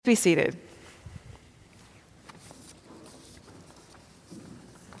Be seated.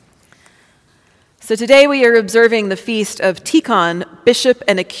 So today we are observing the feast of Tikhon, bishop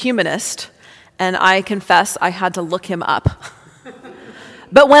and ecumenist, and I confess I had to look him up.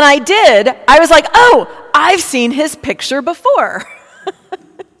 But when I did, I was like, oh, I've seen his picture before.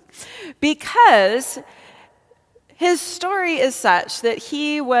 Because his story is such that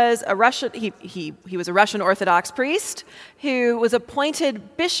he was a Russian Orthodox priest who was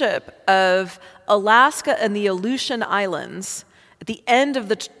appointed bishop of Alaska and the Aleutian Islands at the end of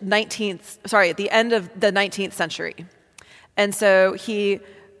the 19th century. And so he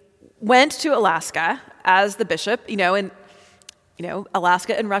went to Alaska as the bishop, and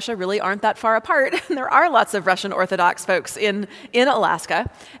Alaska and Russia really aren't that far apart. And there are lots of Russian Orthodox folks in Alaska.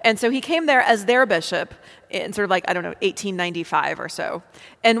 And so he came there as their bishop in 1895 or so.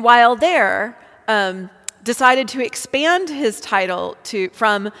 And while there, decided to expand his title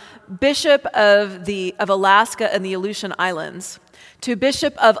from Bishop of Alaska and the Aleutian Islands to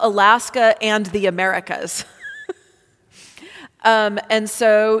Bishop of Alaska and the Americas. And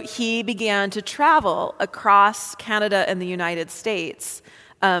so he began to travel across Canada and the United States,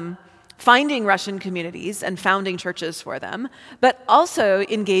 finding Russian communities and founding churches for them, but also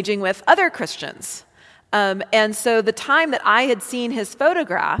engaging with other Christians. And so the time that I had seen his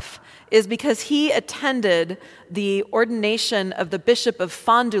photograph is because he attended the ordination of the Bishop of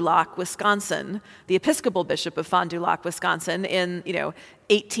Fond du Lac, Wisconsin, the Episcopal Bishop of Fond du Lac, Wisconsin, in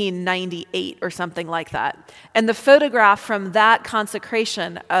 1898 or something like that. And the photograph from that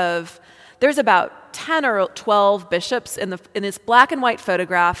consecration there's about 10 or 12 bishops in this black and white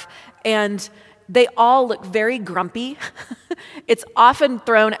photograph, and they all look very grumpy. It's often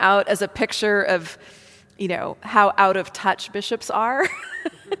thrown out as a picture of how out of touch bishops are,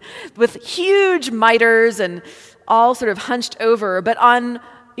 with huge miters and all sort of hunched over. But on,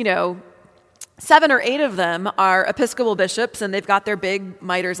 7 or 8 of them are Episcopal bishops, and they've got their big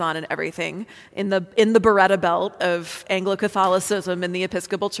miters on and everything in the Beretta belt of Anglo-Catholicism in the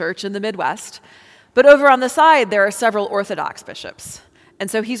Episcopal Church in the Midwest. But over on the side, there are several Orthodox bishops.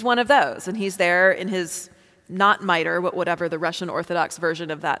 And so he's one of those, and he's there in his not mitre, but whatever the Russian Orthodox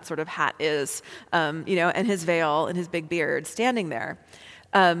version of that sort of hat is, and his veil and his big beard standing there.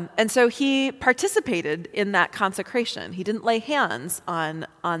 And so he participated in that consecration. He didn't lay hands on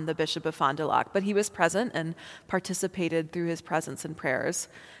the Bishop of Fond du Lac, but he was present and participated through his presence and prayers,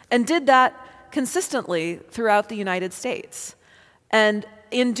 and did that consistently throughout the United States. And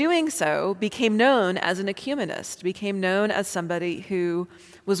in doing so, became known as an ecumenist, became known as somebody who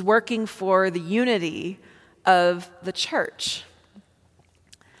was working for the unity of the church.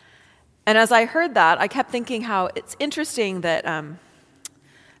 And as I heard that, I kept thinking how it's interesting that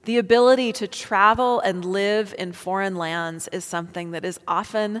the ability to travel and live in foreign lands is something that is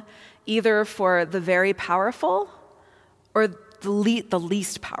often either for the very powerful or the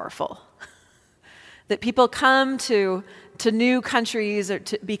least powerful. That people come to new countries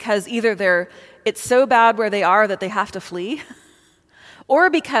because either it's so bad where they are that they have to flee, or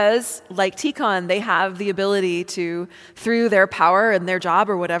because, like Tikhon, they have the ability to, through their power and their job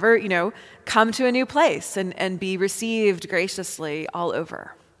or whatever, come to a new place and be received graciously all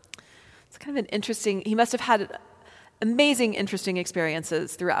over. It's kind of an interesting, he must have had amazing, interesting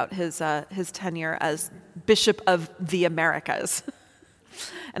experiences throughout his tenure as Bishop of the Americas.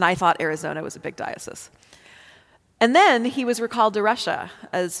 And I thought Arizona was a big diocese. And then he was recalled to Russia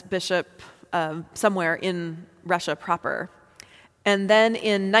as bishop somewhere in Russia proper. And then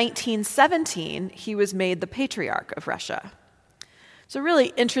in 1917, he was made the Patriarch of Russia. It's a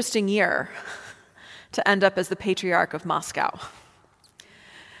really interesting year to end up as the Patriarch of Moscow.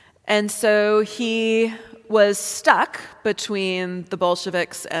 And so he was stuck between the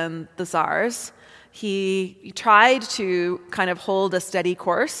Bolsheviks and the Tsars. He tried to kind of hold a steady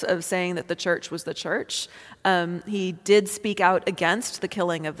course of saying that the church was the church. He did speak out against the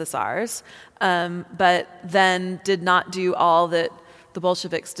killing of the Tsars, but then did not do all that the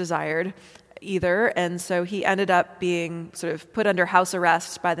Bolsheviks desired either. And so he ended up being sort of put under house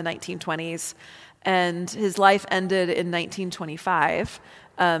arrest by the 1920s. And his life ended in 1925,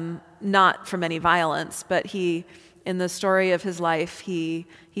 not from any violence, but in the story of his life, he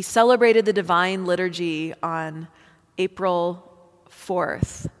celebrated the Divine Liturgy on April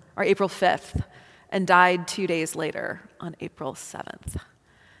 4th, or April 5th, and died 2 days later on April 7th.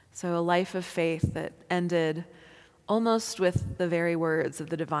 So a life of faith that ended almost with the very words of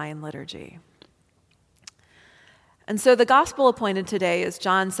the Divine Liturgy. And so the gospel appointed today is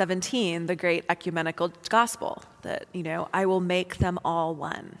John 17, the great ecumenical gospel, that, I will make them all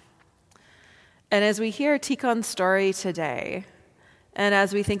one. And as we hear Tikhon's story today, And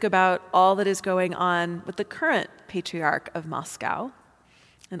as we think about all that is going on with the current Patriarch of Moscow,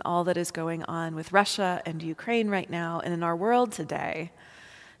 and all that is going on with Russia and Ukraine right now and in our world today,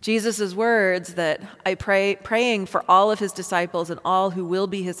 Jesus' words that I praying for all of his disciples and all who will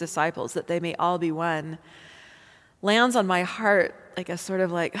be his disciples, that they may all be one, lands on my heart like a sort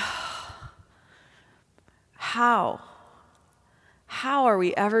of like, how are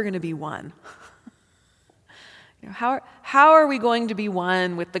we ever going to be one? How are we going to be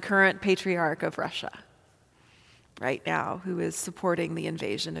one with the current Patriarch of Russia right now, who is supporting the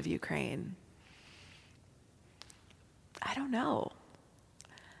invasion of Ukraine? I don't know.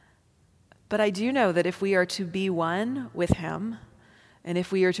 But I do know that if we are to be one with him, and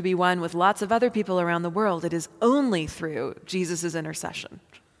if we are to be one with lots of other people around the world, it is only through Jesus' intercession.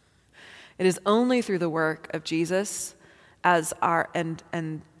 It is only through the work of Jesus as our and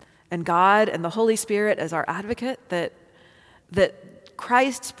God and the Holy Spirit as our advocate that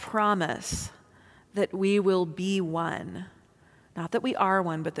Christ's promise that we will be one, not that we are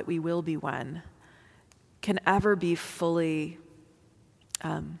one, but that we will be one, can ever be fully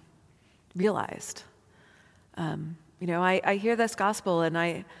realized. I hear this gospel,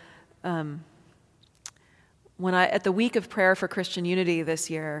 and at the week of prayer for Christian unity this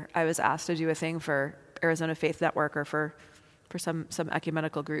year, I was asked to do a thing for Arizona Faith Network or for some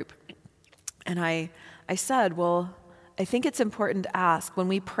ecumenical group. And I said, well, I think it's important to ask, when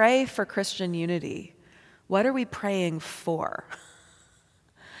we pray for Christian unity, what are we praying for?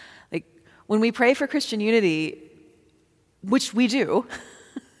 Like, when we pray for Christian unity, which we do,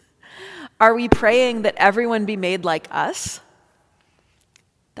 are we praying that everyone be made like us?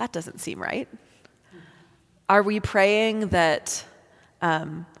 That doesn't seem right. Are we praying that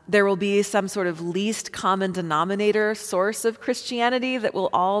there will be some sort of least common denominator source of Christianity that we'll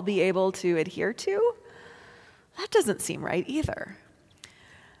all be able to adhere to? That doesn't seem right either.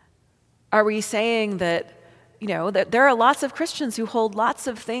 Are we saying that, that there are lots of Christians who hold lots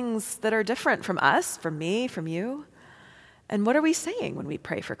of things that are different from us, from me, from you? And what are we saying when we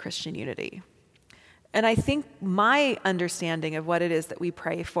pray for Christian unity? And I think my understanding of what it is that we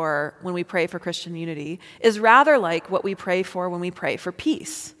pray for when we pray for Christian unity is rather like what we pray for when we pray for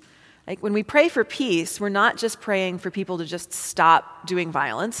peace. Like, when we pray for peace, we're not just praying for people to just stop doing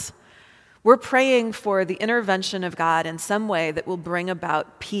violence. We're praying for the intervention of God in some way that will bring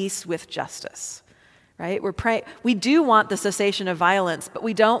about peace with justice, right? We do want the cessation of violence, but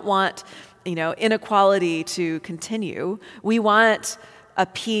we don't want, inequality to continue. We want a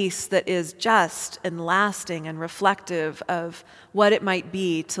peace that is just and lasting and reflective of what it might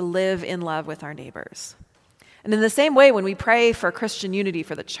be to live in love with our neighbors. And in the same way, when we pray for Christian unity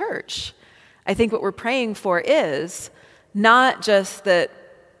for the church, I think what we're praying for is not just that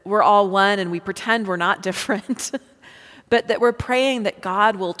we're all one and we pretend we're not different, but that we're praying that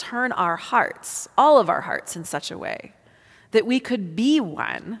God will turn our hearts, all of our hearts, in such a way that we could be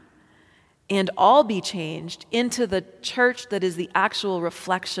one and all be changed into the church that is the actual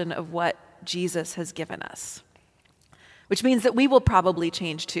reflection of what Jesus has given us. Which means that we will probably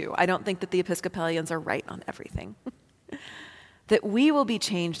change too. I don't think that the Episcopalians are right on everything. That we will be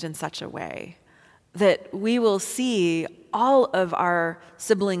changed in such a way that we will see all of our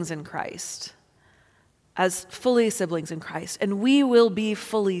siblings in Christ as fully siblings in Christ, and we will be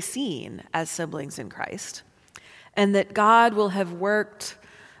fully seen as siblings in Christ, and that God will have worked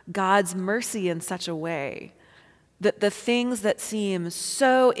God's mercy in such a way that the things that seem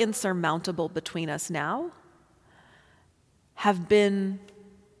so insurmountable between us now have been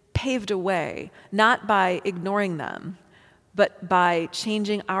paved away, not by ignoring them, but by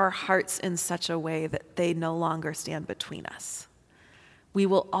changing our hearts in such a way that they no longer stand between us. We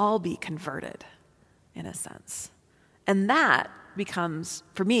will all be converted, in a sense. And that becomes,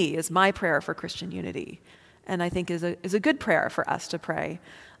 for me, is my prayer for Christian unity, and I think is a good prayer for us to pray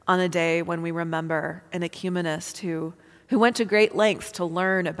on a day when we remember an ecumenist who went to great lengths to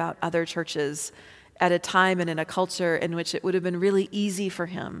learn about other churches at a time and in a culture in which it would have been really easy for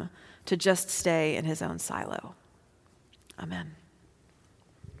him to just stay in his own silo. Amen.